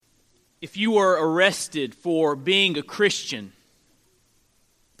if you were arrested for being a Christian,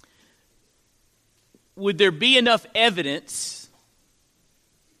 would there be enough evidence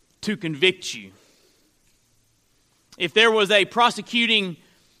to convict you? If there was a prosecuting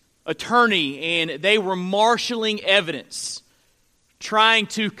attorney and they were marshaling evidence, trying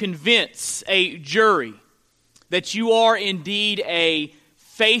to convince a jury that you are indeed a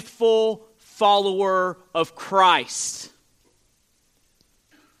faithful follower of Christ,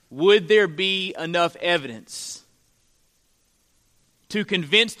 would there be enough evidence to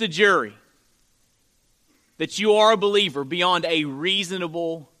convince the jury that you are a believer beyond a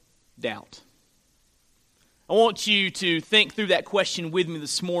reasonable doubt? I want you to think through that question with me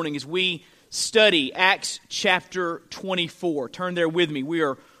this morning as we study Acts chapter 24. Turn there with me. We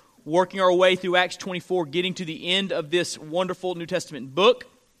are working our way through Acts 24, getting to the end of this wonderful New Testament book.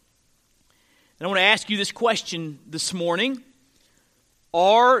 And I want to ask you this question this morning.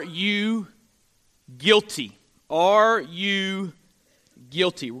 Are you guilty? Are you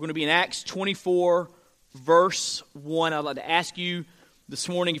guilty? We're going to be in Acts 24, verse 1. I'd like to ask you this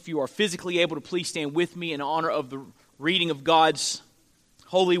morning, if you are physically able to please stand with me in honor of the reading of God's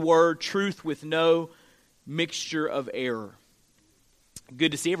holy word, truth with no mixture of error.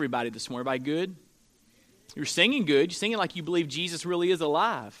 Good to see everybody this morning. Everybody good? You're singing good. You're singing like you believe Jesus really is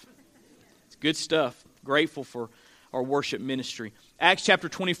alive. It's good stuff. Grateful for our worship ministry. Acts chapter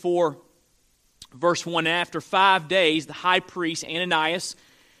 24, verse 1. After 5 days, the high priest Ananias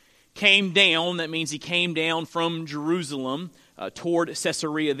came down. That means he came down from Jerusalem toward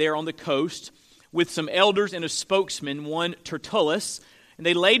Caesarea there on the coast with some elders and a spokesman, one Tertullus, and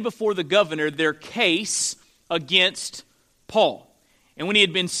they laid before the governor their case against Paul. And when he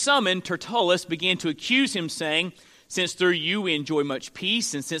had been summoned, Tertullus began to accuse him, saying, "Since through you we enjoy much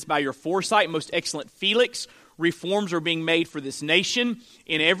peace, and since by your foresight, most excellent Felix, reforms are being made for this nation,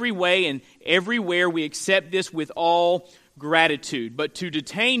 in every way and everywhere we accept this with all gratitude. But to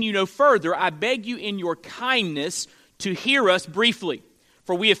detain you no further, I beg you in your kindness to hear us briefly.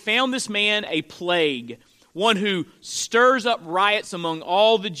 For we have found this man a plague, one who stirs up riots among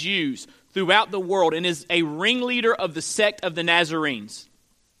all the Jews throughout the world and is a ringleader of the sect of the Nazarenes.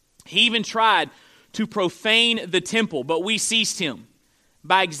 He even tried to profane the temple, but we seized him.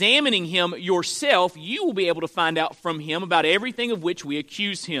 By examining him yourself, you will be able to find out from him about everything of which we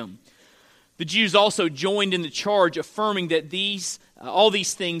accuse him." The Jews also joined in the charge, affirming that all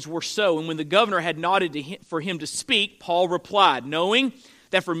these things were so. And when the governor had nodded for him to speak, Paul replied, "Knowing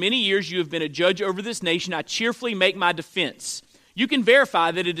that for many years you have been a judge over this nation, I cheerfully make my defense. You can verify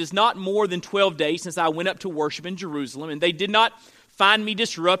that it is not more than 12 days since I went up to worship in Jerusalem, and they did not find me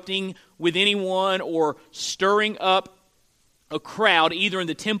disrupting with anyone or stirring up a crowd either in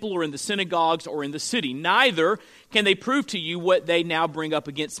the temple or in the synagogues or in the city. Neither can they prove to you what they now bring up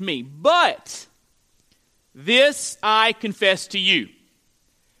against me. But this I confess to you,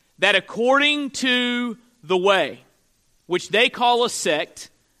 that according to the way, which they call a sect,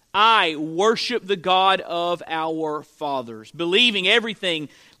 I worship the God of our fathers, believing everything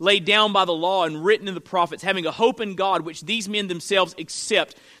laid down by the law and written in the prophets, having a hope in God, which these men themselves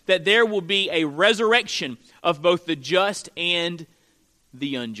accept, that there will be a resurrection of both the just and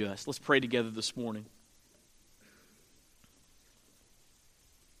the unjust." Let's pray together this morning.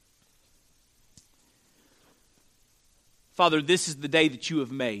 Father, this is the day that you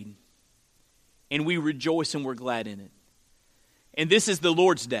have made, and we rejoice and we're glad in it. And this is the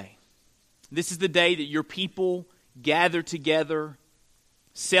Lord's day. This is the day that your people gather together,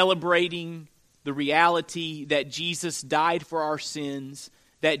 celebrating the reality that Jesus died for our sins,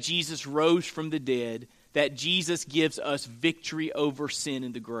 that Jesus rose from the dead, that Jesus gives us victory over sin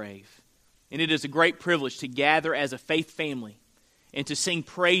and the grave. And it is a great privilege to gather as a faith family and to sing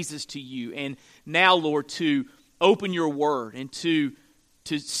praises to you. And now, Lord, to open your word and to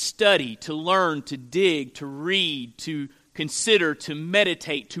study, to learn, to dig, to read, to consider, to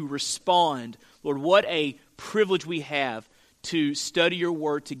meditate, to respond. Lord, what a privilege we have to study your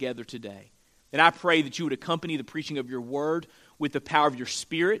word together today. And I pray that you would accompany the preaching of your word with the power of your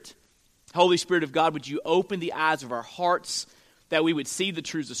Spirit. Holy Spirit of God, would you open the eyes of our hearts that we would see the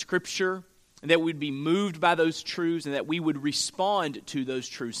truths of Scripture and that we would be moved by those truths and that we would respond to those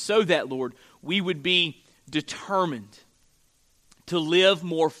truths so that, Lord, we would be determined to live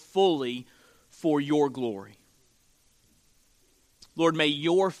more fully for your glory. Lord, may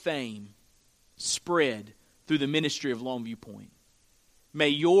your fame spread through the ministry of Longview Point. May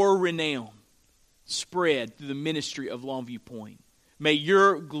your renown spread through the ministry of Longview Point. May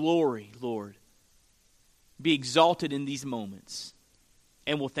your glory, Lord, be exalted in these moments.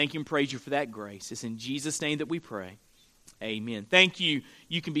 And we'll thank you and praise you for that grace. It's in Jesus' name that we pray. Amen. Thank you.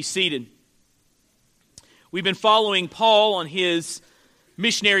 You can be seated. We've been following Paul on his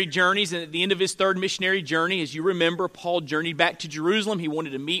missionary journeys, and at the end of his third missionary journey, as you remember, Paul journeyed back to Jerusalem. He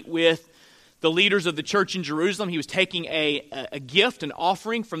wanted to meet with the leaders of the church in Jerusalem. He was taking a gift, an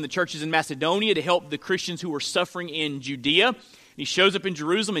offering from the churches in Macedonia to help the Christians who were suffering in Judea. He shows up in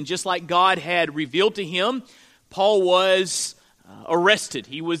Jerusalem, and just like God had revealed to him, Paul was arrested.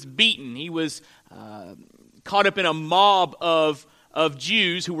 He was beaten. He was caught up in a mob of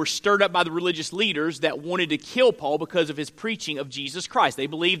Jews who were stirred up by the religious leaders that wanted to kill Paul because of his preaching of Jesus Christ. They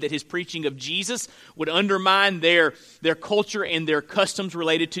believed that his preaching of Jesus would undermine their culture and their customs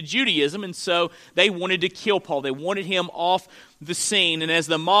related to Judaism, and so they wanted to kill Paul. They wanted him off the scene. And as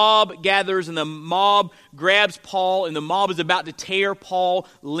the mob gathers and the mob grabs Paul and the mob is about to tear Paul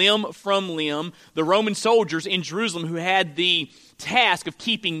limb from limb, the Roman soldiers in Jerusalem who had the task of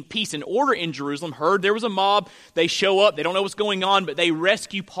keeping peace and order in Jerusalem heard there was a mob. They show up. They don't know what's going on, but they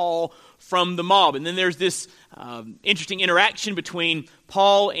rescue Paul from the mob. And then there's this interesting interaction between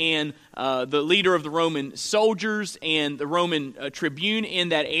Paul and the leader of the Roman soldiers and the Roman tribune in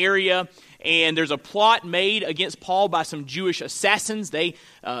that area. And there's a plot made against Paul by some Jewish assassins. They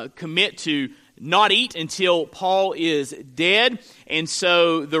commit to not eat until Paul is dead. And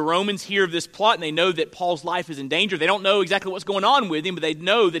so the Romans hear of this plot, and they know that Paul's life is in danger. They don't know exactly what's going on with him, but they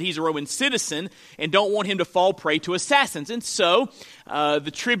know that he's a Roman citizen and don't want him to fall prey to assassins. And so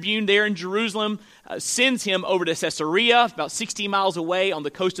the tribune there in Jerusalem sends him over to Caesarea, about 60 miles away on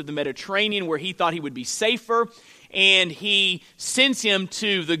the coast of the Mediterranean, where he thought he would be safer. And he sends him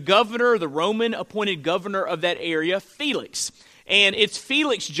to the governor, the Roman appointed governor of that area, Felix. And it's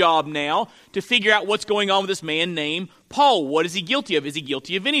Felix's job now to figure out what's going on with this man named Paul. What is he guilty of? Is he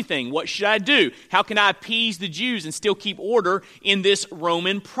guilty of anything? What should I do? How can I appease the Jews and still keep order in this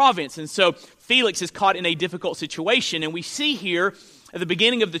Roman province? And so Felix is caught in a difficult situation. And we see here at the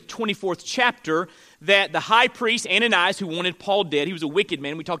beginning of the 24th chapter that the high priest Ananias, who wanted Paul dead, he was a wicked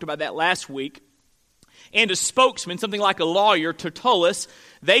man. We talked about that last week. And a spokesman, something like a lawyer, Tertullus,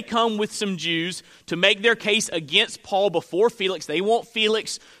 they come with some Jews to make their case against Paul before Felix. They want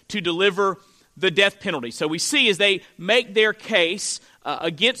Felix to deliver the death penalty. So we see as they make their case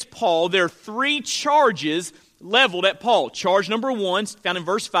against Paul, there are three charges leveled at Paul. Charge number one, found in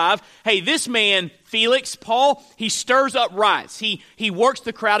verse 5. Hey, this man, Felix, Paul, he stirs up riots. He works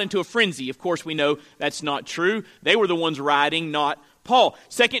the crowd into a frenzy. Of course, we know that's not true. They were the ones rioting, not Paul.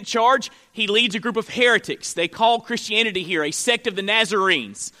 Second charge, he leads a group of heretics. They call Christianity here a sect of the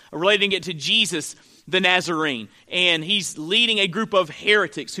Nazarenes, relating it to Jesus the Nazarene. And he's leading a group of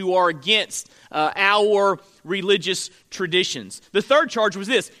heretics who are against our religious traditions. The third charge was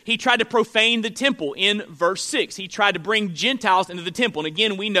this. He tried to profane the temple in verse 6. He tried to bring Gentiles into the temple. And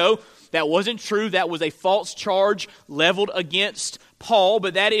again, we know that wasn't true. That was a false charge leveled against Paul,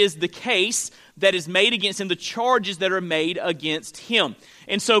 but that is the case that is made against him, the charges that are made against him.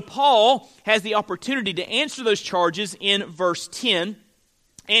 And so Paul has the opportunity to answer those charges in verse 10,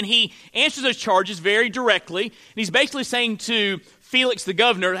 and he answers those charges very directly. And he's basically saying to Felix the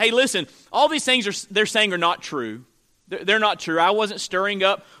governor, hey, listen, all these things they're saying are not true. They're not true. I wasn't stirring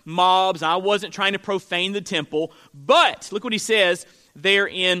up mobs. I wasn't trying to profane the temple. But, look what he says there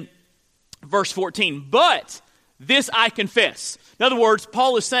in verse 14. But this I confess. In other words,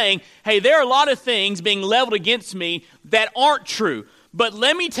 Paul is saying, hey, there are a lot of things being leveled against me that aren't true. But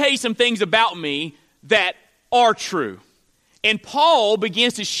let me tell you some things about me that are true. And Paul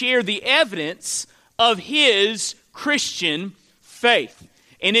begins to share the evidence of his Christian faith.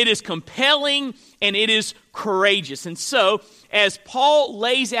 And it is compelling and it is courageous. And so, as Paul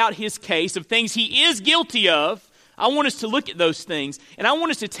lays out his case of things he is guilty of, I want us to look at those things, and I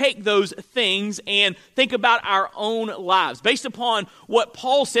want us to take those things and think about our own lives. Based upon what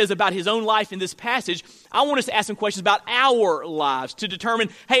Paul says about his own life in this passage, I want us to ask some questions about our lives to determine,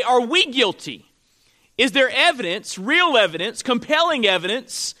 hey, are we guilty? Is there evidence, real evidence, compelling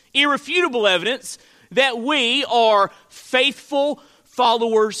evidence, irrefutable evidence that we are faithful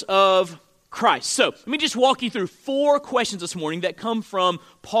followers of Christ? So, let me just walk you through 4 questions this morning that come from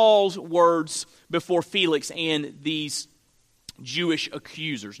Paul's words before Felix and these Jewish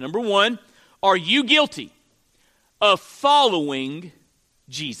accusers. Number 1, are you guilty of following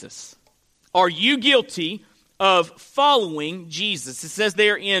Jesus? Are you guilty of following Jesus? It says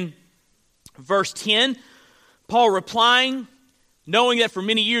there in verse 10, Paul replying, knowing that for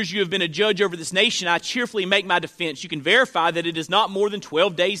many years you have been a judge over this nation, I cheerfully make my defense. You can verify that it is not more than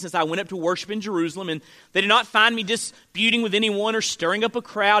 12 days since I went up to worship in Jerusalem, and they did not find me disputing with anyone or stirring up a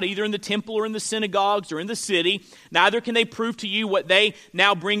crowd, either in the temple or in the synagogues or in the city. Neither can they prove to you what they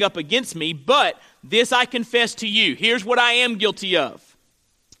now bring up against me, but this I confess to you. Here's what I am guilty of.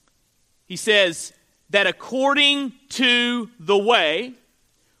 He says that according to the way,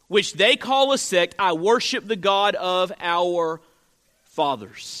 which they call a sect, I worship the God of our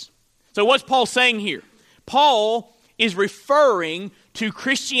fathers. So what's Paul saying here? Paul is referring to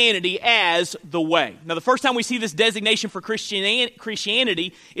Christianity as the way. Now, the first time we see this designation for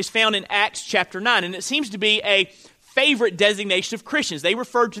Christianity is found in Acts chapter 9, and it seems to be a favorite designation of Christians. They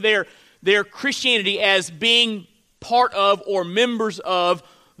referred to their Christianity as being part of or members of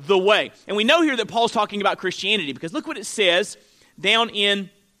the way. And we know here that Paul's talking about Christianity because look what it says down in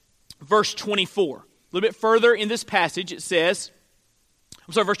verse 24. A little bit further in this passage it says,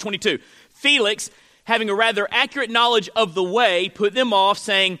 verse 22. Felix, having a rather accurate knowledge of the way, put them off,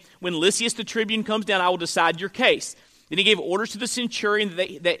 saying, when Lysias the tribune comes down, I will decide your case. Then he gave orders to the centurion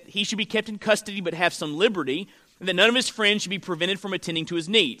that he should be kept in custody but have some liberty, and that none of his friends should be prevented from attending to his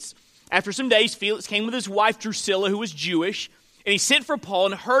needs. After some days, Felix came with his wife Drusilla, who was Jewish, and he sent for Paul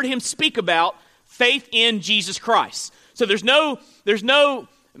and heard him speak about faith in Jesus Christ. So there's no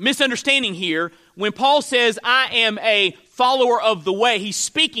misunderstanding here. When Paul says, I am a follower of the way, he's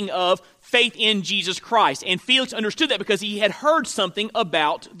speaking of faith in Jesus Christ. And Felix understood that because he had heard something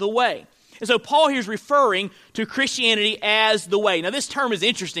about the way. And so Paul here is referring to Christianity as the way. Now this term is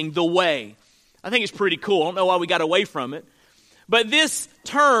interesting, the way. I think it's pretty cool. I don't know why we got away from it. But this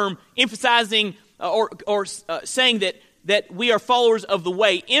term emphasizing or saying that we are followers of the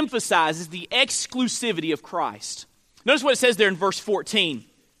way emphasizes the exclusivity of Christ. Notice what it says there in verse 14.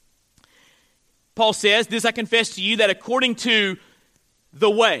 Paul says, this I confess to you that according to the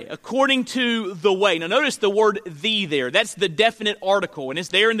way. Now notice the word the there. That's the definite article, and it's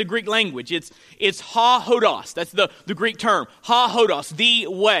there in the Greek language. It's ha hodos. That's the Greek term. Ha hodos, the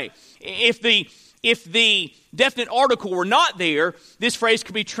way. If the definite article were not there, this phrase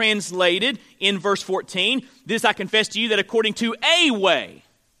could be translated in verse 14. This I confess to you that according to a way,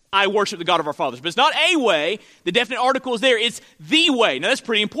 I worship the God of our fathers. But it's not a way. The definite article is there. It's the way. Now that's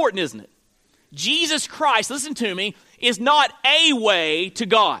pretty important, isn't it? Jesus Christ, listen to me, is not a way to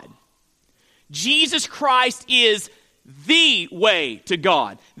God. Jesus Christ is the way to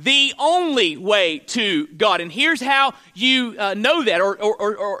God, the only way to God. And here's how you know that,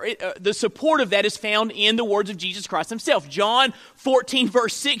 or the support of that is found in the words of Jesus Christ himself. John 14,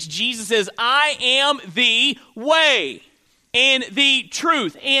 verse 6, Jesus says, I am the way and the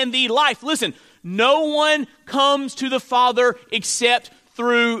truth and the life. Listen, no one comes to the Father except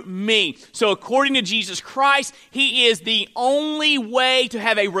through me. So according to Jesus Christ, he is the only way to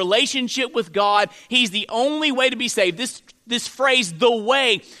have a relationship with God. He's the only way to be saved. This phrase, the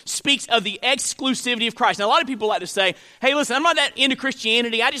way, speaks of the exclusivity of Christ. Now, a lot of people like to say, hey, listen, I'm not that into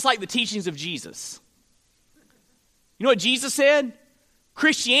Christianity. I just like the teachings of Jesus. You know what Jesus said?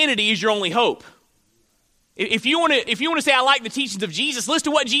 Christianity is your only hope. If you want to say I like the teachings of Jesus, listen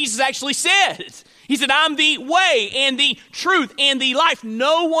to what Jesus actually said. He said, I'm the way and the truth and the life.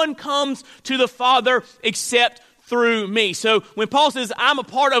 No one comes to the Father except through me. So when Paul says I'm a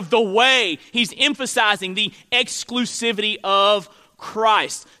part of the way, he's emphasizing the exclusivity of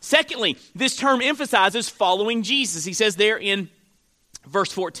Christ. Secondly, this term emphasizes following Jesus. He says there in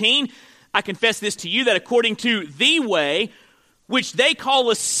verse 14, I confess this to you that according to the way, which they call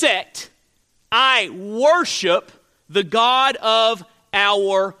a sect, I worship the God of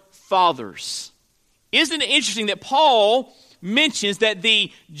our fathers. Isn't it interesting that Paul mentions that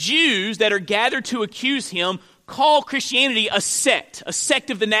the Jews that are gathered to accuse him call Christianity a sect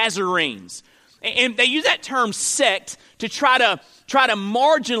of the Nazarenes. And they use that term sect to try to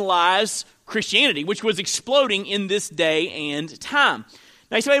marginalize Christianity, which was exploding in this day and time.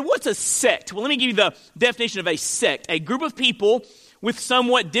 Now you say, what's a sect? Well, let me give you the definition of a sect. A group of people with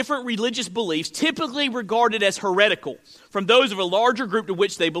somewhat different religious beliefs, typically regarded as heretical from those of a larger group to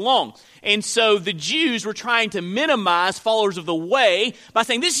which they belong. And so the Jews were trying to minimize followers of the way by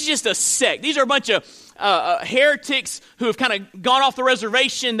saying this is just a sect. These are a bunch of heretics who have kind of gone off the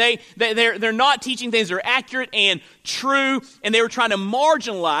reservation. They're not teaching things that are accurate and true, and they were trying to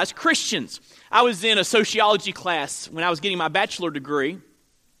marginalize Christians. I was in a sociology class when I was getting my bachelor degree.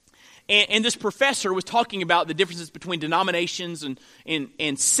 And this professor was talking about the differences between denominations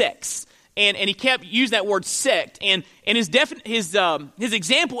and sects. And he kept using that word sect. And his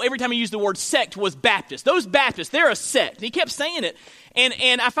example every time he used the word sect was Baptist. Those Baptists, they're a sect. And he kept saying it.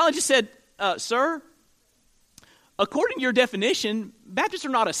 And I finally just said, sir, according to your definition, Baptists are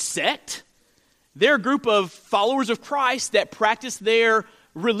not a sect. They're a group of followers of Christ that practice their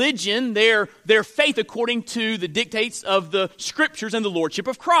religion, their faith according to the dictates of the Scriptures and the Lordship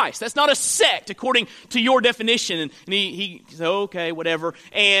of Christ. That's not a sect according to your definition. And he said, okay, whatever.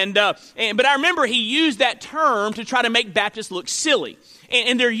 But I remember he used that term to try to make Baptists look silly.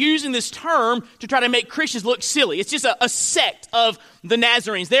 And they're using this term to try to make Christians look silly. It's just a sect of the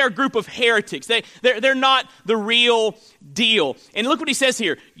Nazarenes. They're a group of heretics. They're not the real deal. And look what he says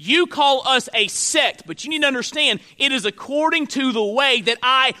here. You call us a sect, but you need to understand it is according to the way that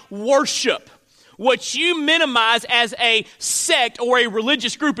I worship. What you minimize as a sect or a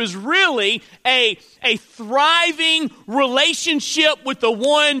religious group is really a thriving relationship with the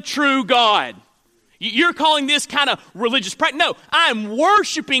one true God. You're calling this kind of religious practice. No, I'm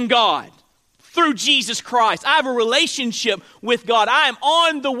worshiping God through Jesus Christ. I have a relationship with God. I am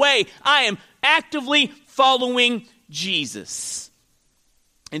on the way. I am actively following Jesus.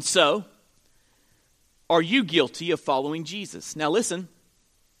 And so, are you guilty of following Jesus? Now listen,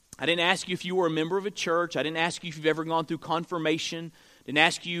 I didn't ask you if you were a member of a church. I didn't ask you if you've ever gone through confirmation. I didn't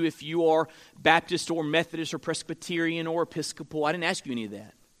ask you if you are Baptist or Methodist or Presbyterian or Episcopal. I didn't ask you any of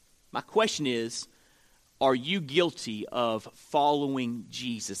that. My question is, are you guilty of following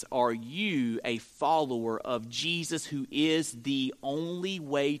Jesus? Are you a follower of Jesus who is the only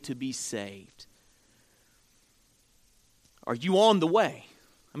way to be saved? Are you on the way?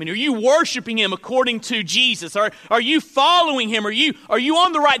 I mean, are you worshiping Him according to Jesus? Are you following Him? Are you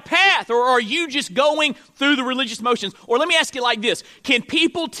on the right path? Or are you just going through the religious motions? Or let me ask it like this. Can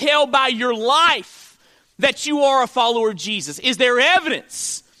people tell by your life that you are a follower of Jesus? Is there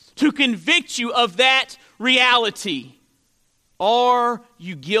evidence to convict you of that reality? Are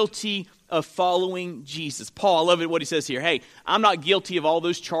you guilty of following Jesus? Paul, I love it what he says here. Hey, I'm not guilty of all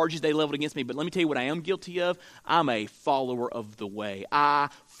those charges they leveled against me, but let me tell you what I am guilty of. I'm a follower of the way. I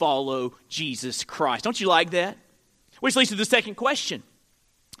follow Jesus Christ. Don't you like that? Which leads to the second question.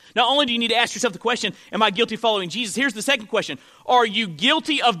 Not only do you need to ask yourself the question, am I guilty of following Jesus? Here's the second question. Are you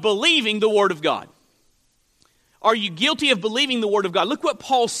guilty of believing the Word of God? Are you guilty of believing the Word of God? Look what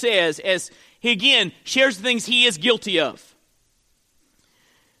Paul says as he again shares the things he is guilty of.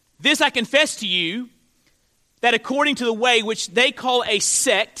 This I confess to you, that according to the way which they call a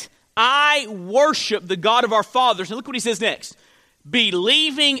sect, I worship the God of our fathers. And look what he says next.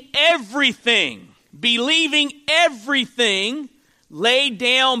 Believing everything laid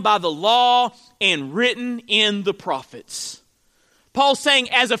down by the law and written in the prophets. Paul's saying,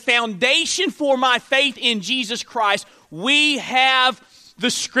 as a foundation for my faith in Jesus Christ, we have the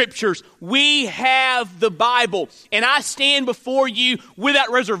Scriptures. We have the Bible. And I stand before you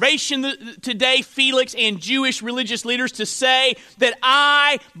without reservation today, Felix and Jewish religious leaders, to say that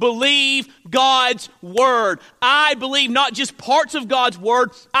I believe God's Word. I believe not just parts of God's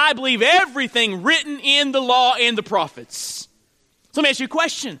Word. I believe everything written in the law and the prophets. So let me ask you a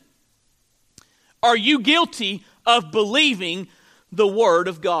question. Are you guilty of believing the Word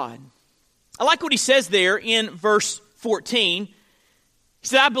of God? I like what he says there in verse 14. He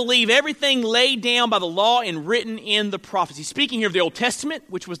said, I believe everything laid down by the law and written in the prophets. He's speaking here of the Old Testament,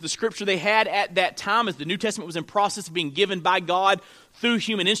 which was the scripture they had at that time as the New Testament was in process of being given by God through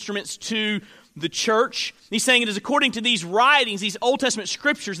human instruments to the church. He's saying it is according to these writings, these Old Testament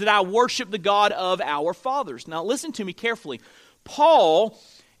scriptures, that I worship the God of our fathers. Now listen to me carefully. Paul,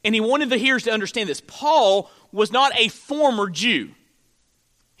 and he wanted the hearers to understand this, Paul was not a former Jew.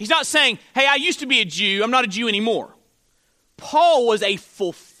 He's not saying, hey, I used to be a Jew, I'm not a Jew anymore. Paul was a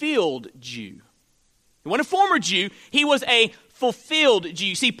fulfilled Jew. He wasn't a former Jew, he was a fulfilled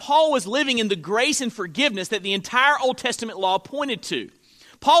Jew. See, Paul was living in the grace and forgiveness that the entire Old Testament law pointed to.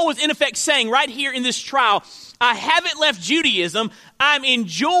 Paul was in effect saying right here in this trial, I haven't left Judaism, I'm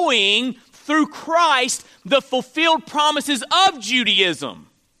enjoying through Christ the fulfilled promises of Judaism.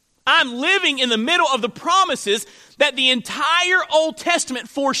 I'm living in the middle of the promises that the entire Old Testament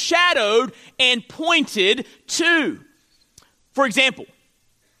foreshadowed and pointed to. For example,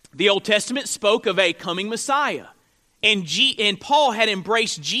 the Old Testament spoke of a coming Messiah, and Paul had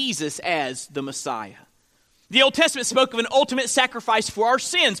embraced Jesus as the Messiah. The Old Testament spoke of an ultimate sacrifice for our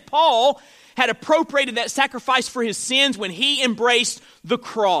sins. Paul had appropriated that sacrifice for his sins when he embraced the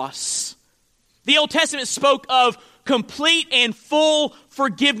cross. The Old Testament spoke of complete and full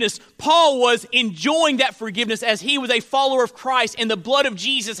forgiveness. Paul was enjoying that forgiveness as he was a follower of Christ and the blood of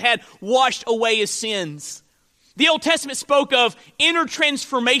Jesus had washed away his sins. The Old Testament spoke of inner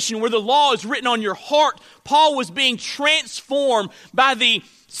transformation where the law is written on your heart. Paul was being transformed by the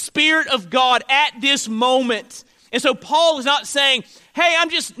Spirit of God at this moment. And so Paul is not saying, hey, I'm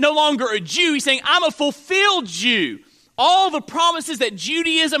just no longer a Jew. He's saying, I'm a fulfilled Jew. All the promises that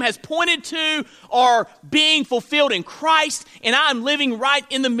Judaism has pointed to are being fulfilled in Christ, and I'm living right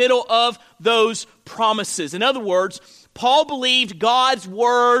in the middle of those promises. In other words, Paul believed God's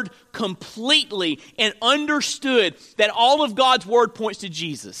word completely and understood that all of God's word points to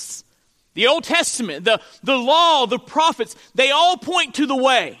Jesus. The Old Testament, the law, the prophets, they all point to the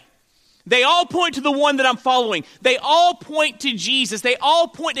way. They all point to the one that I'm following. They all point to Jesus. They all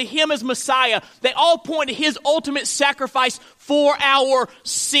point to Him as Messiah. They all point to His ultimate sacrifice for our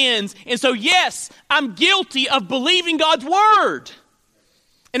sins. And so, yes, I'm guilty of believing God's word.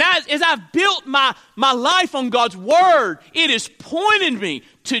 And as I've built my life on God's word, it has pointed me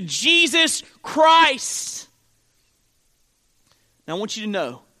to Jesus Christ. Now, I want you to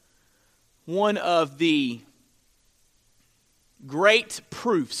know, one of the great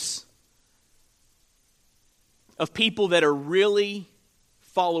proofs of people that are really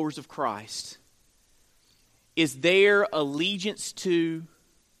followers of Christ is their allegiance to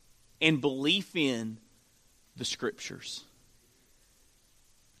and belief in the Scriptures.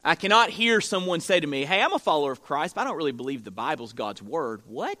 I cannot hear someone say to me, hey, I'm a follower of Christ, but I don't really believe the Bible's God's Word.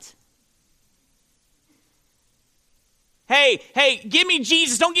 What? Hey, give me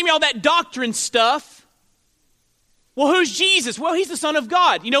Jesus. Don't give me all that doctrine stuff. Well, who's Jesus? Well, He's the Son of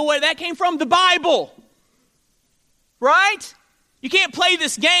God. You know where that came from? The Bible. Right? You can't play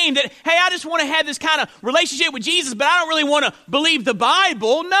this game that, hey, I just want to have this kind of relationship with Jesus, but I don't really want to believe the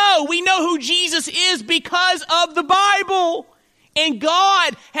Bible. No, we know who Jesus is because of the Bible. And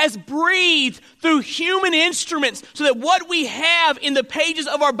God has breathed through human instruments so that what we have in the pages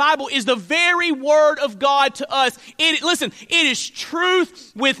of our Bible is the very Word of God to us. Listen, it is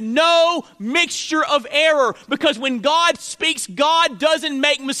truth with no mixture of error, because when God speaks, God doesn't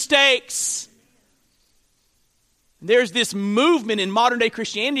make mistakes. There's this movement in modern day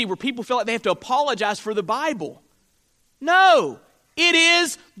Christianity where people feel like they have to apologize for the Bible. No, it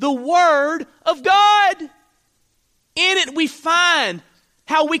is the Word of God. In it we find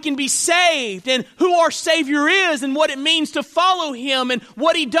how we can be saved and who our Savior is and what it means to follow Him and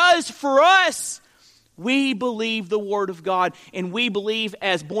what He does for us. We believe the Word of God, and we believe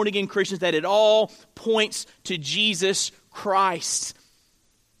as born-again Christians that it all points to Jesus Christ.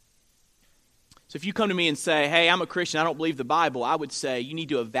 So if you come to me and say, hey, I'm a Christian, I don't believe the Bible, I would say you need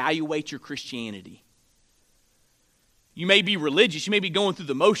to evaluate your Christianity. You may be religious, you may be going through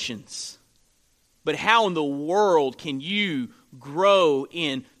the motions, but how in the world can you grow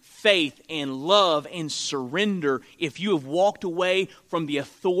in faith and love and surrender if you have walked away from the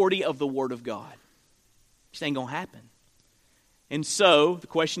authority of the Word of God? It just ain't going to happen. And so the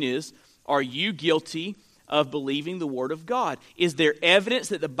question is, are you guilty of believing the Word of God? Is there evidence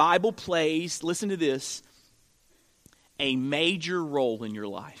that the Bible plays, listen to this, a major role in your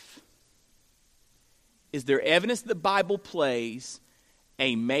life? Is there evidence that the Bible plays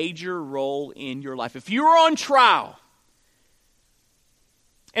a major role in your life? If you are on trial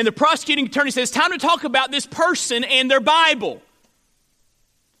and the prosecuting attorney says, it's time to talk about this person and their Bible,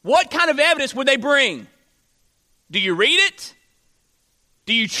 what kind of evidence would they bring? Do you read it?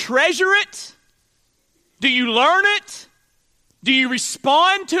 Do you treasure it? Do you learn it? Do you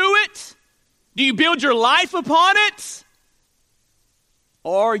respond to it? Do you build your life upon it?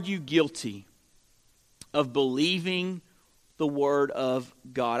 Are you guilty of believing the Word of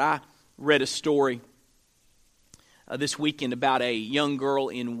God? I read a story this weekend about a young girl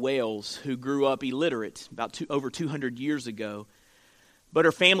in Wales who grew up illiterate over 200 years ago. But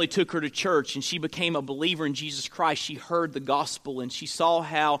her family took her to church, and she became a believer in Jesus Christ. She heard the gospel, and she saw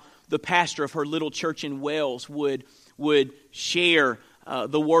how the pastor of her little church in Wales would share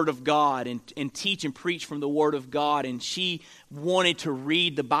the Word of God and teach and preach from the Word of God. And she wanted to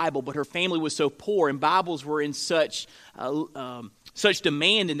read the Bible, but her family was so poor, and Bibles were in such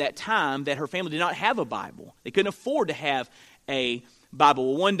demand in that time that her family did not have a Bible. They couldn't afford to have a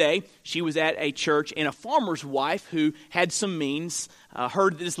Bible. Well, one day, she was at a church, and a farmer's wife who had some means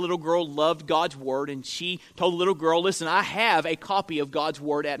heard that this little girl loved God's Word, and she told the little girl, listen, I have a copy of God's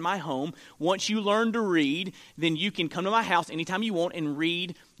Word at my home. Once you learn to read, then you can come to my house anytime you want and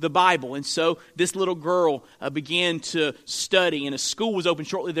read the Bible. And so this little girl began to study, and a school was opened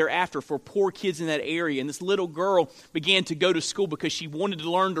shortly thereafter for poor kids in that area. And this little girl began to go to school because she wanted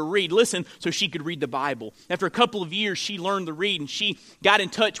to learn to read, listen, so she could read the Bible. After a couple of years, she learned to read, and she got in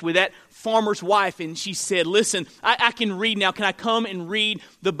touch with that farmer's wife, and she said, listen, I can read now. Can I come and read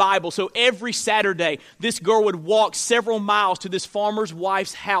the Bible? So every Saturday, this girl would walk several miles to this farmer's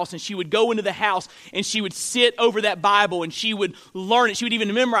wife's house, and she would go into the house, and she would sit over that Bible, and she would learn it. She would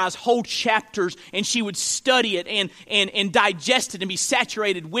even memorize memorize whole chapters, and she would study it and digest it and be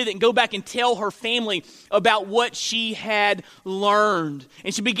saturated with it and go back and tell her family about what she had learned.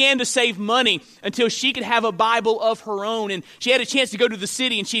 And she began to save money until she could have a Bible of her own. And she had a chance to go to the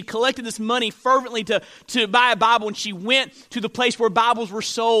city, and she had collected this money fervently to buy a Bible. And she went to the place where Bibles were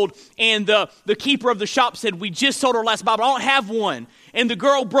sold, and the keeper of the shop said, "We just sold our last Bible. I don't have one." And the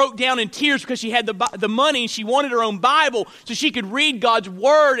girl broke down in tears because she had the money and she wanted her own Bible so she could read God's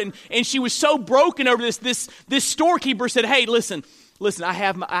Word. And she was so broken over this. This storekeeper said, "Hey, listen, I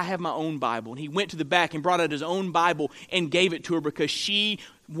have my own Bible." And he went to the back and brought out his own Bible and gave it to her because she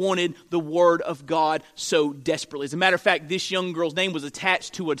wanted the Word of God so desperately. As a matter of fact, this young girl's name was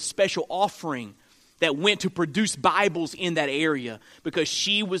attached to a special offering that went to produce Bibles in that area because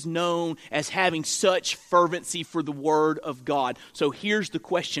she was known as having such fervency for the Word of God. So here's the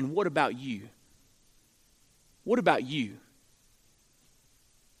question, what about you? What about you?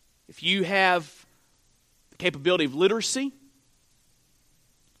 If you have the capability of literacy,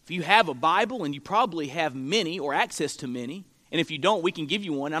 if you have a Bible, and you probably have many or access to many, and if you don't, we can give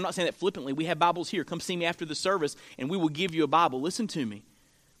you one. I'm not saying that flippantly. We have Bibles here. Come see me after the service, and we will give you a Bible. Listen to me.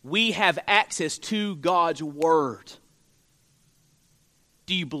 We have access to God's Word.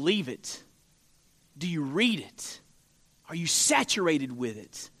 Do you believe it? Do you read it? Are you saturated with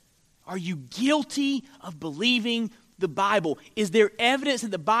it? Are you guilty of believing the Bible? Is there evidence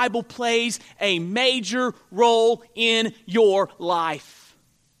that the Bible plays a major role in your life?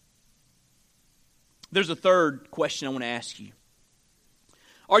 There's a third question I want to ask you.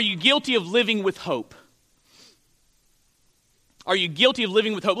 Are you guilty of living with hope? Are you guilty of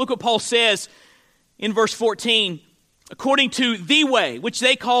living with hope? Look what Paul says in verse 14. According to the way, which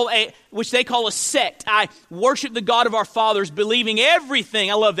they call a sect, I worship the God of our fathers, believing everything,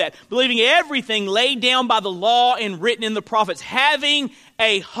 I love that, believing everything laid down by the law and written in the prophets, having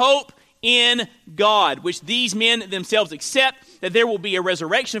a hope in God, which these men themselves accept, that there will be a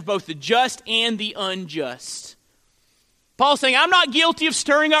resurrection of both the just and the unjust. Paul's saying, I'm not guilty of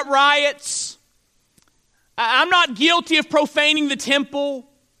stirring up riots. I'm not guilty of profaning the temple,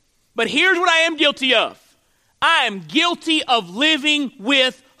 but here's what I am guilty of. I am guilty of living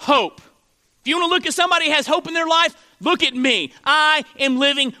with hope. If you want to look at somebody who has hope in their life, look at me. I am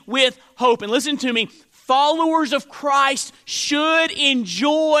living with hope. And listen to me, followers of Christ should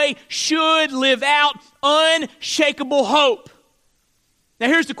live out unshakable hope. Now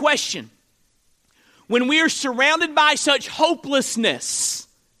here's the question. When we are surrounded by such hopelessness,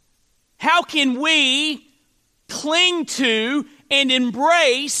 how can we cling to and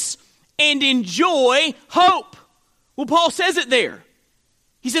embrace and enjoy hope? Well, Paul says it there.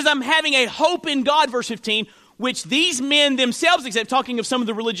 He says, I'm having a hope in God, verse 15, which these men themselves accept, talking of some of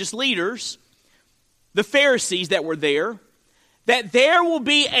the religious leaders, the Pharisees that were there, that there will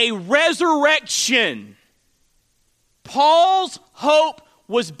be a resurrection. Paul's hope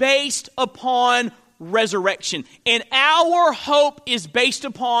was based upon resurrection, and our hope is based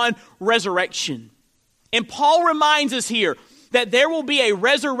upon resurrection. And Paul reminds us here that there will be a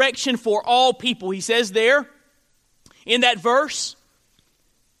resurrection for all people. He says there in that verse,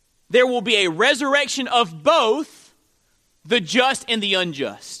 there will be a resurrection of both the just and the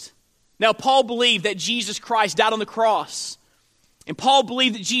unjust. Now, Paul believed that Jesus Christ died on the cross. And Paul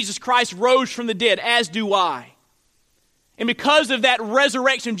believed that Jesus Christ rose from the dead, as do I. And because of that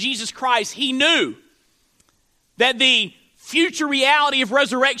resurrection of Jesus Christ, he knew that the future reality of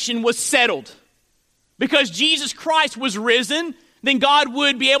resurrection was settled. Because Jesus Christ was risen, then God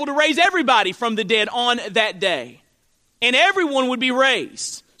would be able to raise everybody from the dead on that day. And everyone would be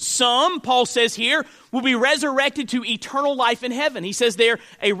raised. Some, Paul says here, will be resurrected to eternal life in heaven. He says there,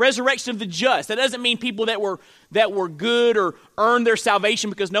 a resurrection of the just. That doesn't mean people that were good or earned their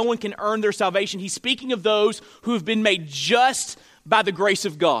salvation, because no one can earn their salvation. He's speaking of those who have been made just by the grace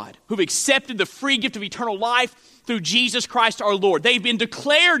of God, who've accepted the free gift of eternal life through Jesus Christ our Lord. They've been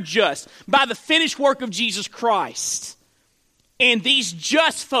declared just by the finished work of Jesus Christ. And these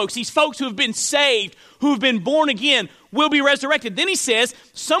just folks, these folks who have been saved, who have been born again, will be resurrected. Then he says,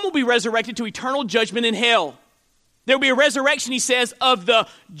 some will be resurrected to eternal judgment in hell. There will be a resurrection, he says, of the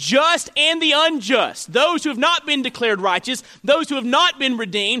just and the unjust. Those who have not been declared righteous, those who have not been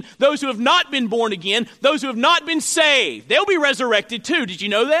redeemed, those who have not been born again, those who have not been saved. They'll be resurrected too. Did you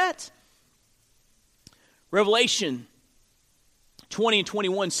know that? Revelation 20 and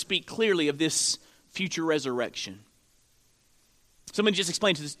 21 speak clearly of this future resurrection. So let me just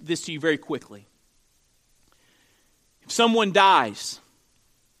explain this to you very quickly. If someone dies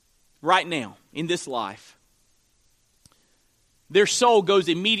right now in this life, their soul goes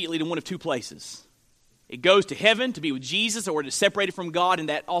immediately to one of two places. It goes to heaven to be with Jesus, or it is separated from God in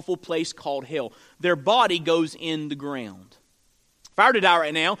that awful place called hell. Their body goes in the ground. If I were to die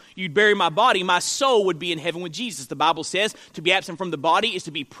right now, you'd bury my body, my soul would be in heaven with Jesus. The Bible says to be absent from the body is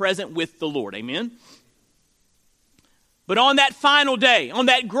to be present with the Lord. Amen? But on that final day, on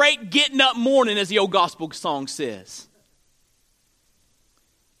that great getting up morning, as the old gospel song says,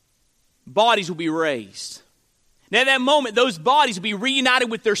 bodies will be raised. Now at that moment, those bodies will be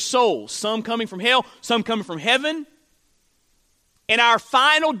reunited with their souls, some coming from hell, some coming from heaven. And our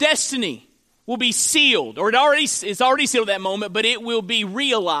final destiny will be sealed, or it's already sealed at that moment, but it will be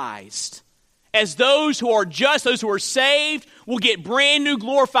realized as those who are just, those who are saved, will get brand new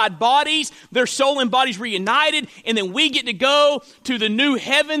glorified bodies, their soul and bodies reunited, and then we get to go to the new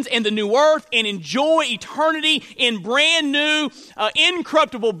heavens and the new earth and enjoy eternity in brand new,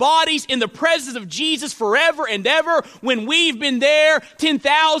 incorruptible bodies in the presence of Jesus forever and ever. When we've been there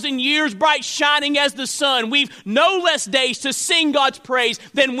 10,000 years, bright shining as the sun, we've no less days to sing God's praise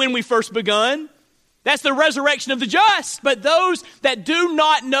than when we first begun. That's the resurrection of the just. But those that do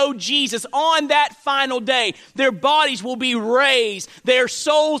not know Jesus, on that final day, their bodies will be raised. Their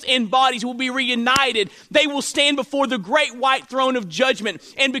souls and bodies will be reunited. They will stand before the great white throne of judgment.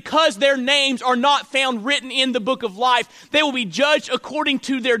 And because their names are not found written in the book of life, they will be judged according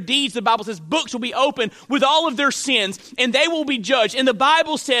to their deeds. The Bible says books will be opened with all of their sins, and they will be judged. And the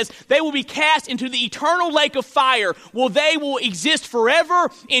Bible says they will be cast into the eternal lake of fire, where they will exist forever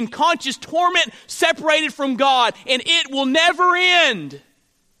in conscious torment, separated from God, and it will never end.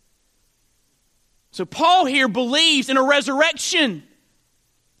 So Paul here believes in a resurrection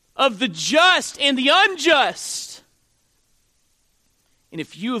of the just and the unjust. And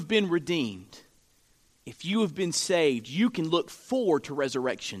if you have been redeemed, if you have been saved, you can look forward to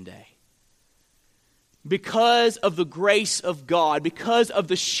Resurrection Day. Because of the grace of God, because of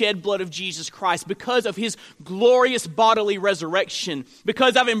the shed blood of Jesus Christ, because of His glorious bodily resurrection,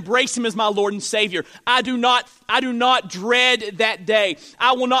 because I've embraced Him as my Lord and Savior, I do not dread that day.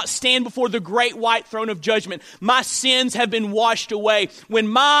 I will not stand before the great white throne of judgment. My sins have been washed away. When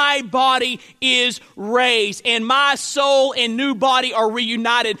my body is raised and my soul and new body are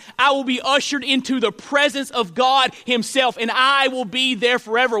reunited, I will be ushered into the presence of God Himself, and I will be there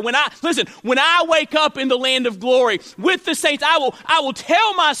forever. When I wake up in the land of glory with the saints, I will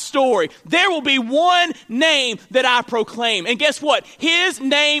tell my story. There will be one name that I proclaim. And guess what? His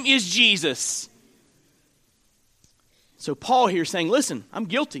name is Jesus. So Paul here is saying, listen, I'm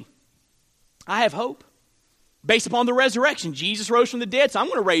guilty. I have hope. Based upon the resurrection, Jesus rose from the dead, so I'm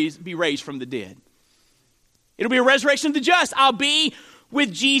going to be raised from the dead. It'll be a resurrection of the just. I'll be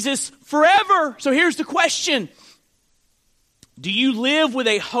with Jesus forever. So here's the question. Do you live with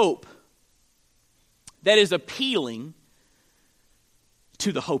a hope that is appealing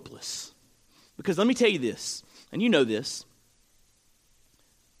to the hopeless? Because let me tell you this, and you know this.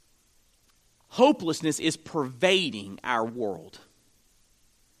 Hopelessness is pervading our world.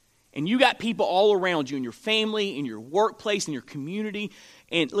 And you got people all around you in your family, in your workplace, in your community.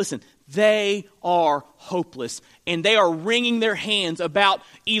 And listen, they are hopeless. And they are wringing their hands about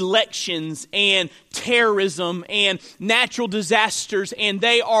elections and terrorism and natural disasters. And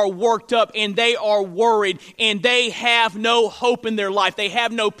they are worked up and they are worried. And they have no hope in their life. They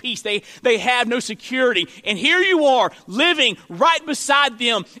have no peace. They have no security. And here you are living right beside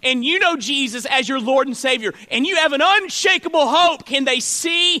them. And you know Jesus as your Lord and Savior. And you have an unshakable hope. Can they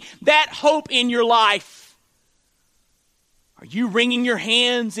see that hope in your life? Are you wringing your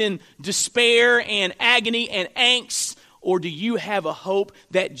hands in despair and agony and angst? Or do you have a hope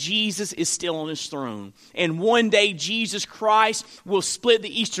that Jesus is still on His throne? And one day Jesus Christ will split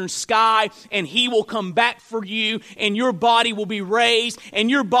the eastern sky and He will come back for you, and your body will be raised and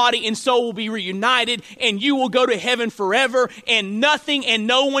your body and soul will be reunited, and you will go to heaven forever, and nothing and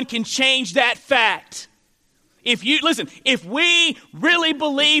no one can change that fact. If we really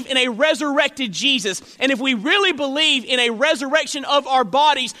believe in a resurrected Jesus, and if we really believe in a resurrection of our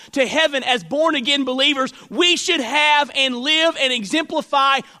bodies to heaven as born-again believers, we should have and live and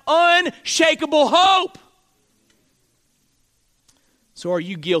exemplify unshakable hope. So are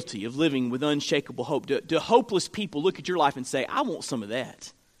you guilty of living with unshakable hope? Do hopeless people look at your life and say, I want some of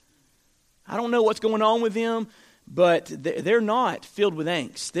that? I don't know what's going on with them, but they're not filled with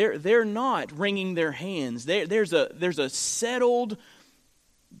angst. They're not wringing their hands. There's a settled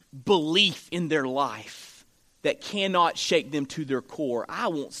belief in their life that cannot shake them to their core. I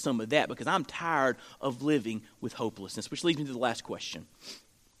want some of that because I'm tired of living with hopelessness. Which leads me to the last question.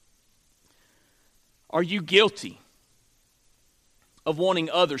 Are you guilty of wanting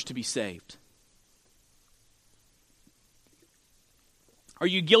others to be saved? Are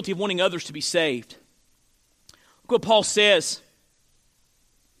you guilty of wanting others to be saved? Look what Paul says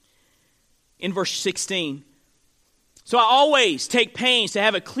in verse 16. So I always take pains to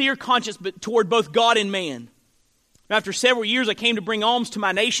have a clear conscience toward both God and man. After several years, I came to bring alms to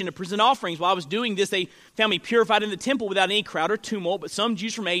my nation to present offerings. While I was doing this, they found me purified in the temple without any crowd or tumult. But some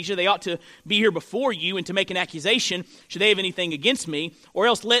Jews from Asia, they ought to be here before you and to make an accusation, should they have anything against me. Or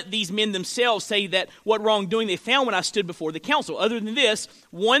else let these men themselves say that what wrongdoing they found when I stood before the council. Other than this,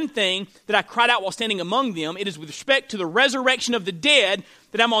 one thing that I cried out while standing among them, it is with respect to the resurrection of the dead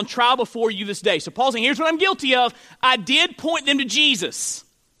that I'm on trial before you this day. So Paul's saying, here's what I'm guilty of. I did point them to Jesus.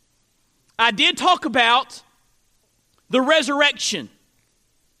 I did talk about the resurrection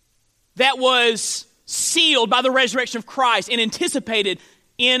that was sealed by the resurrection of Christ and anticipated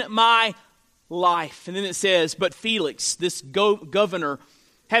in my life. And then it says, but Felix, this governor,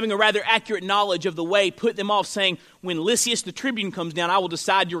 having a rather accurate knowledge of the way, put them off, saying, when Lysias the tribune comes down, I will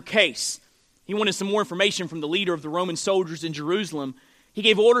decide your case. He wanted some more information from the leader of the Roman soldiers in Jerusalem. He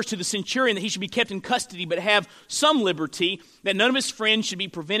gave orders to the centurion that he should be kept in custody but have some liberty, that none of his friends should be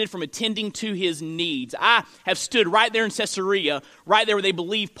prevented from attending to his needs. I have stood right there in Caesarea, right there where they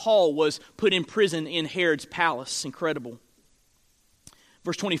believe Paul was put in prison in Herod's palace. Incredible.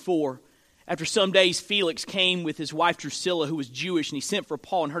 Verse 24, after some days Felix came with his wife Drusilla, who was Jewish, and he sent for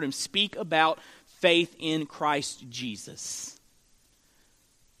Paul and heard him speak about faith in Christ Jesus.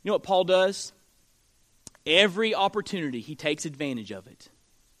 You know what Paul does? Every opportunity, he takes advantage of it.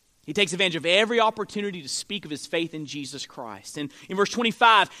 He takes advantage of every opportunity to speak of his faith in Jesus Christ. And in verse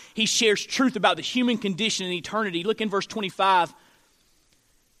 25, he shares truth about the human condition in eternity. Look in verse 25.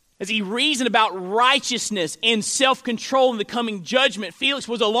 As he reasoned about righteousness and self-control in the coming judgment, Felix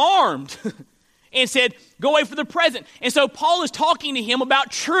was alarmed and said, go away for the present. And so Paul is talking to him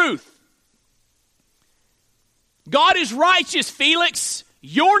about truth. God is righteous, Felix.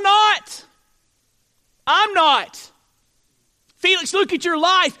 You're not. I'm not. Felix, look at your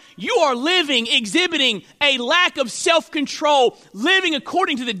life. You are living, exhibiting a lack of self-control, living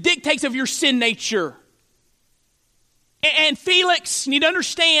according to the dictates of your sin nature. And Felix, you need to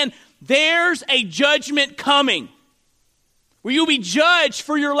understand, there's a judgment coming where you'll be judged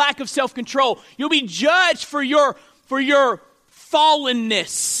for your lack of self-control. You'll be judged for your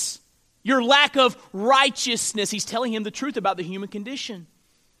fallenness, your lack of righteousness. He's telling him the truth about the human condition.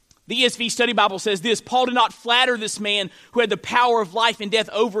 The ESV Study Bible says this, Paul did not flatter this man who had the power of life and death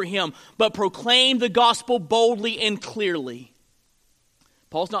over him, but proclaimed the gospel boldly and clearly.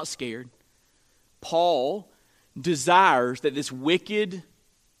 Paul's not scared. Paul desires that this wicked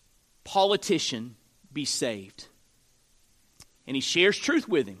politician be saved. And he shares truth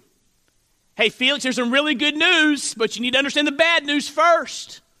with him. Hey, Felix, there's some really good news, but you need to understand the bad news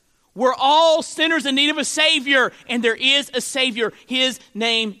first. We're all sinners in need of a Savior, and there is a Savior. His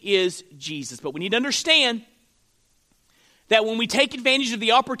name is Jesus. But we need to understand that when we take advantage of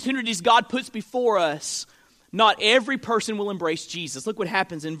the opportunities God puts before us, not every person will embrace Jesus. Look what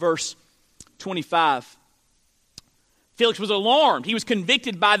happens in verse 25. Felix was alarmed. He was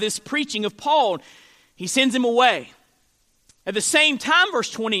convicted by this preaching of Paul. He sends him away. At the same time,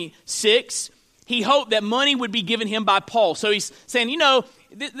 verse 26, he hoped that money would be given him by Paul. So he's saying, you know,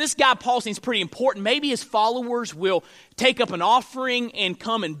 this guy Paul seems pretty important. Maybe his followers will take up an offering and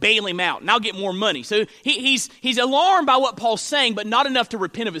come and bail him out, and I'll get more money. So he's alarmed by what Paul's saying, but not enough to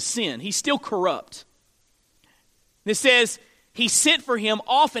repent of his sin. He's still corrupt. It says, he sent for him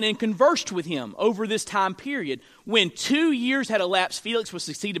often and conversed with him over this time period. When 2 years had elapsed, Felix was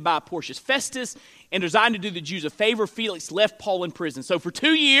succeeded by Porcius Festus, and designed to do the Jews a favor, Felix left Paul in prison. So for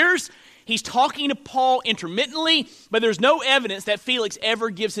 2 years, he's talking to Paul intermittently, but there's no evidence that Felix ever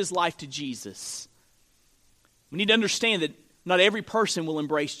gives his life to Jesus. We need to understand that not every person will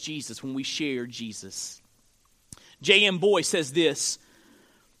embrace Jesus when we share Jesus. J.M. Boyce says this,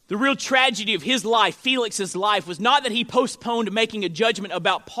 the real tragedy of his life, Felix's life, was not that he postponed making a judgment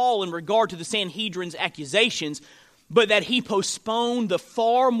about Paul in regard to the Sanhedrin's accusations, but that he postponed the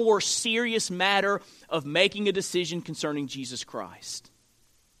far more serious matter of making a decision concerning Jesus Christ.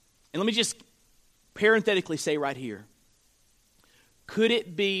 And let me just parenthetically say right here, could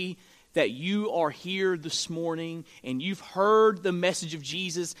it be that you are here this morning and you've heard the message of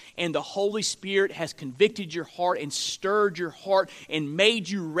Jesus and the Holy Spirit has convicted your heart and stirred your heart and made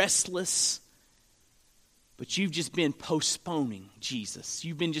you restless, but you've just been postponing Jesus.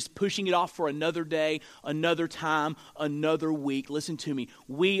 You've been just pushing it off for another day, another time, another week. Listen to me.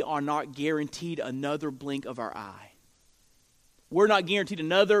 We are not guaranteed another blink of our eye. We're not guaranteed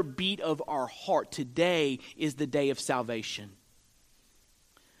another beat of our heart. Today is the day of salvation.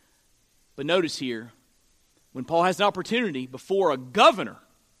 But notice here, when Paul has an opportunity before a governor,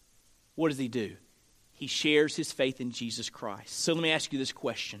 what does he do? he shares his faith in Jesus Christ. So let me ask you this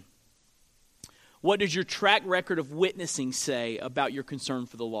question. What does your track record of witnessing say about your concern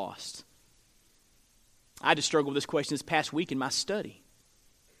for the lost? I had to struggle with this question this past week in my study.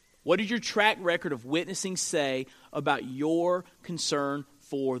 What does your track record of witnessing say about your concern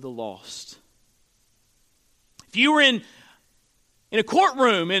for the lost? If you were in a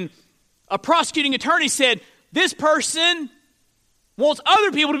courtroom and a prosecuting attorney said, this person wants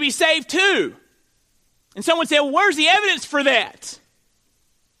other people to be saved too. And someone said, well, where's the evidence for that?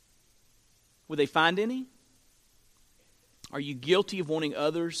 Would they find any? Are you guilty of wanting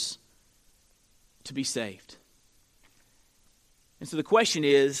others to be saved? And so the question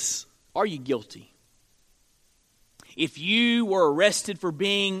is, are you guilty? If you were arrested for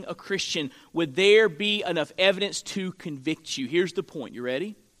being a Christian, would there be enough evidence to convict you? Here's the point. You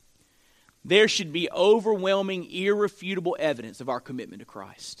ready? There should be overwhelming, irrefutable evidence of our commitment to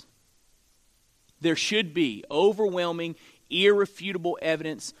Christ. There should be overwhelming, irrefutable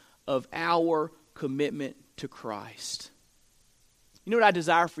evidence of our commitment to Christ. You know what I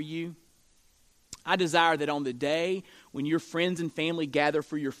desire for you? I desire that on the day when your friends and family gather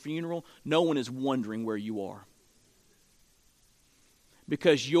for your funeral, no one is wondering where you are.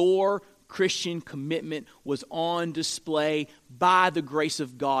 Because your Christian commitment was on display by the grace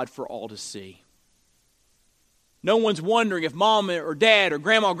of God for all to see. No one's wondering if mom or dad or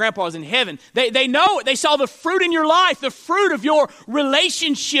grandma or grandpa is in heaven. They know it. They saw the fruit in your life, the fruit of your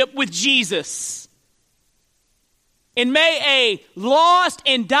relationship with Jesus. And may a lost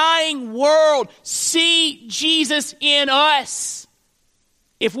and dying world see Jesus in us.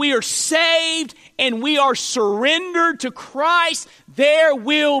 If we are saved and we are surrendered to Christ, there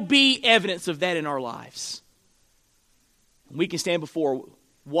will be evidence of that in our lives. We can stand before a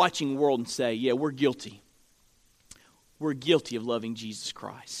watching world and say, yeah, we're guilty. We're guilty of loving Jesus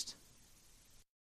Christ.